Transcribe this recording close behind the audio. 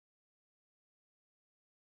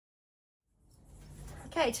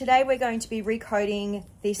Okay, today we're going to be recoating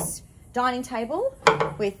this dining table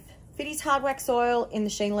with Fiddes Hardwax Oil in the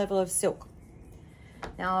sheen level of silk.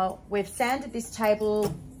 Now, we've sanded this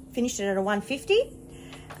table, finished it at a 150,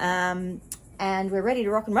 and we're ready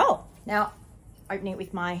to rock and roll. Now, opening it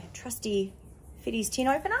with my trusty Fiddes tin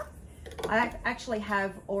opener. I actually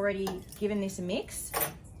have already given this a mix,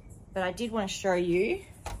 but I did want to show you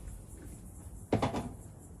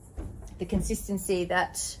the consistency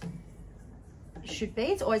that should be.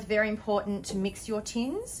 It's always very important to mix your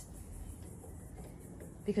tins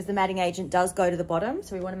because the matting agent does go to the bottom,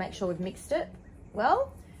 so we want to make sure we've mixed it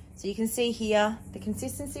well. So you can see here the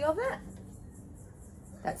consistency of it.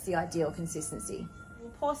 That's the ideal consistency. We'll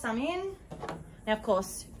pour some in. Now, of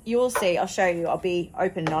course, you will see, I'll show you, I'll be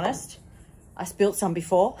open and honest. I spilt some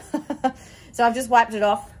before, so I've just wiped it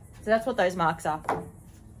off. So that's what those marks are.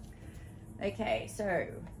 Okay, so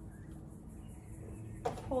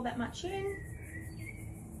pour that much in.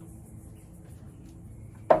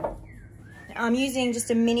 I'm using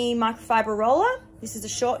just a mini microfiber roller. This is a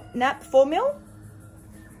short nap 4mm.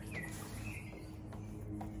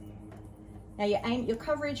 Now your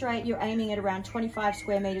coverage rate, you're aiming at around 25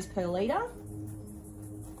 square meters per litre.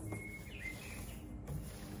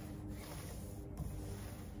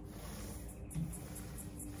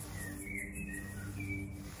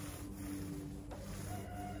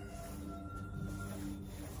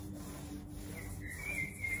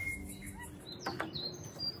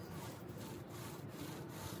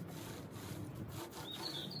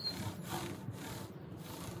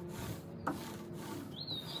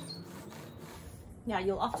 Now,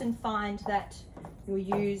 you'll often find that you'll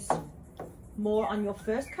use more on your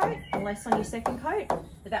first coat and less on your second coat,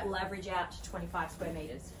 but that will average out to 25 square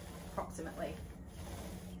meters approximately.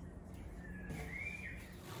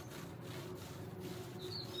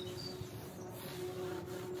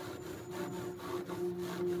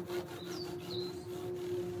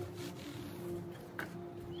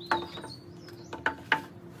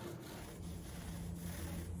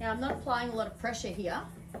 Now, I'm not applying a lot of pressure here.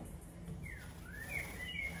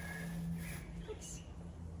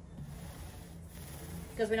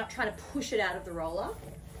 Because we're not trying to push it out of the roller.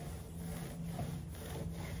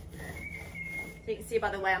 So you can see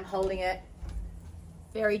by the way I'm holding it,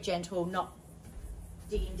 very gentle, not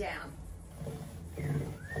digging down.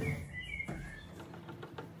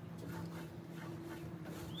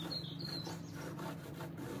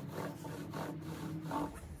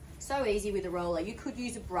 So easy with a roller. You could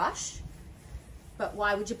use a brush, but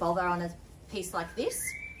why would you bother on a piece like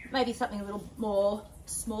this? Maybe something a little more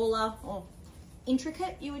smaller or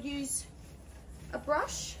intricate, you would use a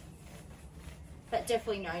brush, but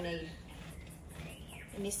definitely no need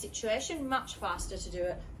in this situation. Much faster to do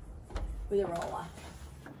it with a roller.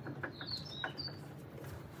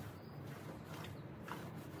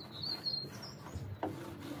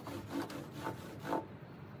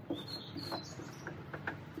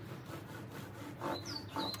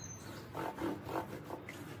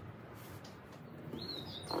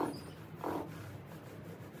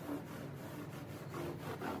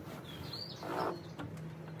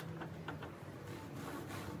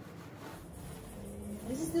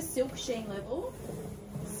 This is the silk sheen level.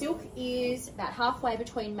 Silk is about halfway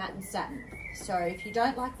between matte and satin. So if you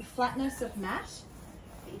don't like the flatness of matte,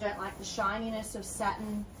 but you don't like the shininess of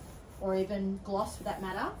satin or even gloss for that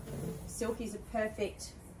matter, silk is a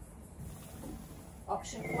perfect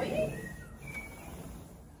option for you.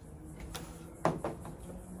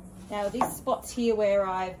 Now these spots here where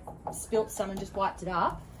I've spilt some and just wiped it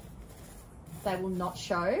up, they will not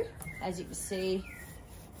show. As you can see,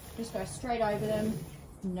 just go straight over them.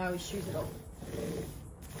 No issues at all.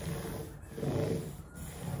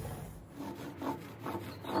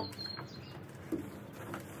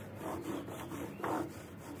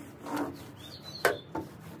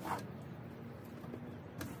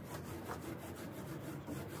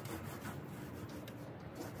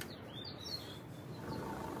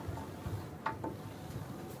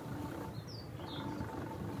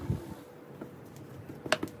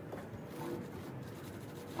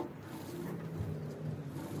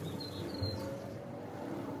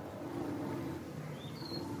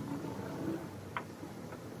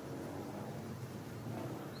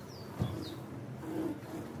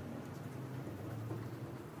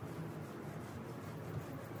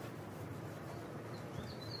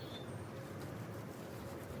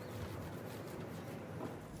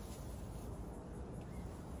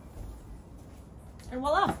 And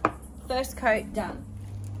voila, first coat done.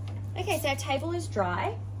 Okay, so our table is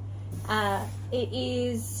dry. It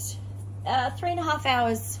is 3.5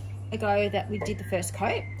 hours ago that we did the first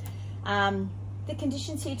coat. The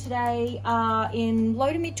conditions here today are in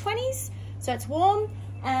low to mid 20s, so it's warm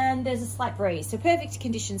and there's a slight breeze, so perfect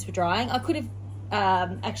conditions for drying. I could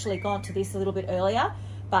have actually gone to this a little bit earlier,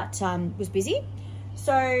 but was busy.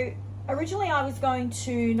 So originally I was going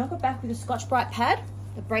to knock it back with a Scotch-Brite pad,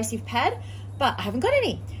 abrasive pad, but I haven't got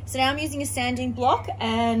any. So now I'm using a sanding block,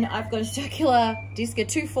 and I've got a circular disc, a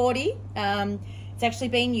 240. It's actually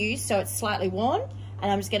been used, so it's slightly worn,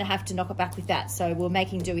 and I'm just gonna have to knock it back with that. So we're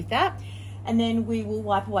making do with that. And then we will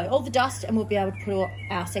wipe away all the dust and we'll be able to put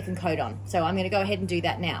our second coat on. So I'm gonna go ahead and do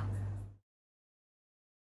that now.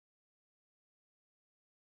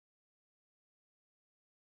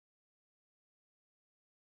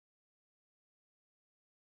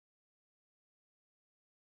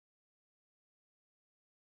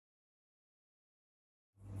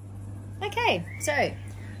 Okay, so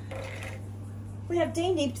we have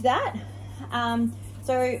denibbed that.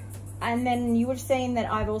 And then you would have seen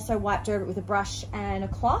that I've also wiped over it with a brush and a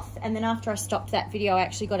cloth. And then after I stopped that video, I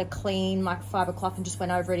actually got a clean microfiber cloth and just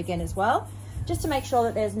went over it again as well, just to make sure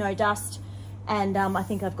that there's no dust. And I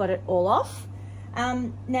think I've got it all off.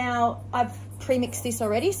 Now I've pre-mixed this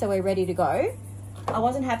already, so we're ready to go. I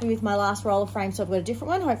wasn't happy with my last roller frame, so I've got a different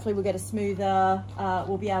one. Hopefully we'll get a smoother,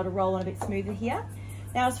 we'll be able to roll on a bit smoother here.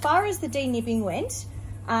 Now, as far as the denibbing went,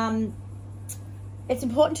 it's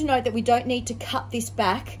important to note that we don't need to cut this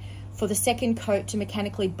back for the second coat to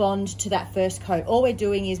mechanically bond to that first coat. All we're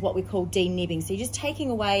doing is what we call denibbing. So you're just taking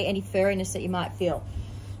away any furriness that you might feel.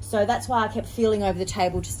 So that's why I kept feeling over the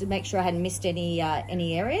table just to make sure I hadn't missed any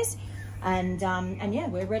areas. And yeah,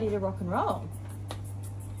 we're ready to rock and roll.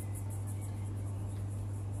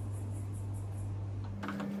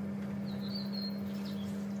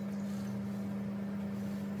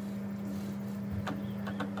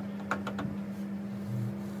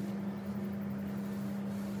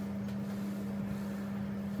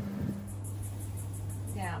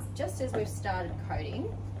 Just as we've started coating,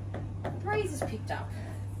 the breeze has picked up.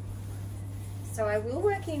 So I will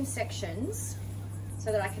work in sections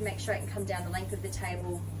so that I can make sure I can come down the length of the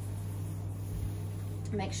table,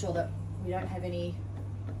 make sure that we don't have any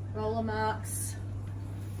roller marks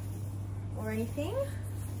or anything,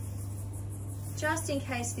 just in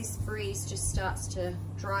case this breeze just starts to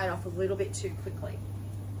dry it off a little bit too quickly.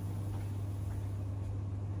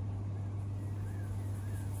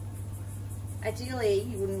 Ideally,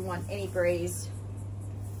 you wouldn't want any breeze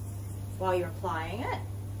while you're applying it.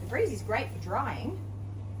 The breeze is great for drying,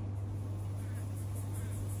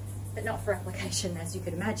 but not for application, as you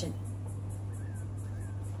could imagine.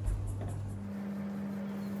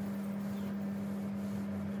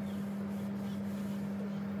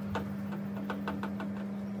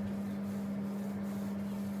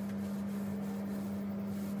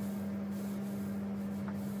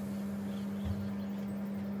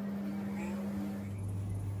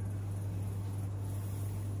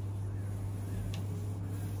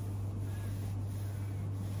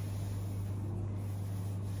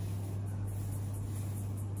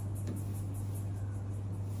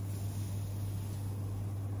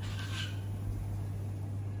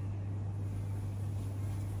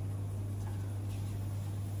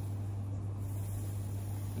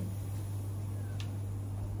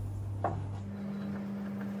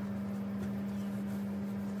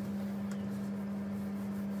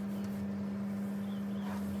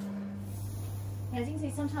 As you can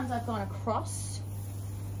see, sometimes I've gone across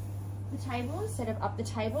the table instead of up the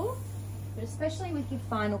table, but especially with your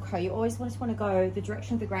final coat, you always just want to go the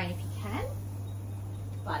direction of the grain if you can,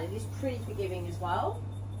 but it is pretty forgiving as well.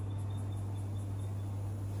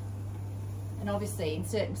 And obviously in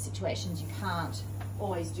certain situations you can't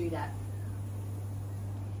always do that.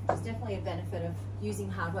 There's definitely a benefit of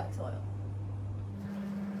using Hardwax oil.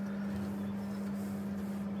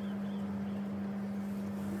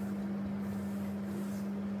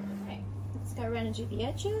 Go around and do the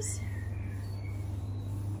edges.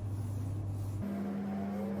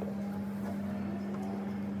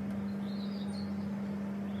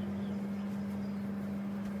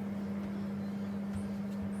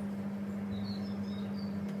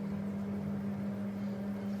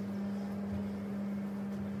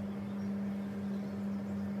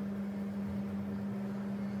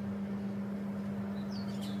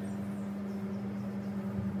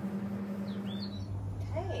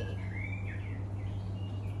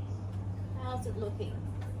 How's it looking?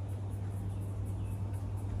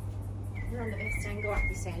 We're on the best angle up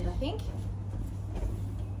this end, I think.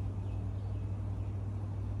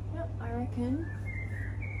 Yep, I reckon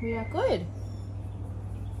we are good.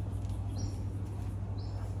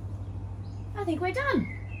 I think we're done.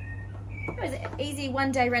 It was an easy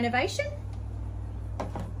one-day renovation.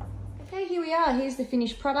 Okay, here we are. Here's the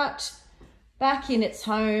finished product back in its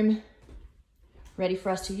home, ready for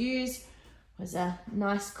us to use. It was a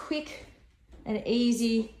nice, quick and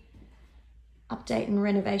easy update and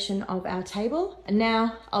renovation of our table. And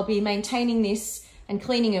now I'll be maintaining this and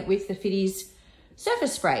cleaning it with the Fiddes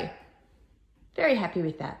surface spray. Very happy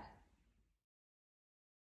with that.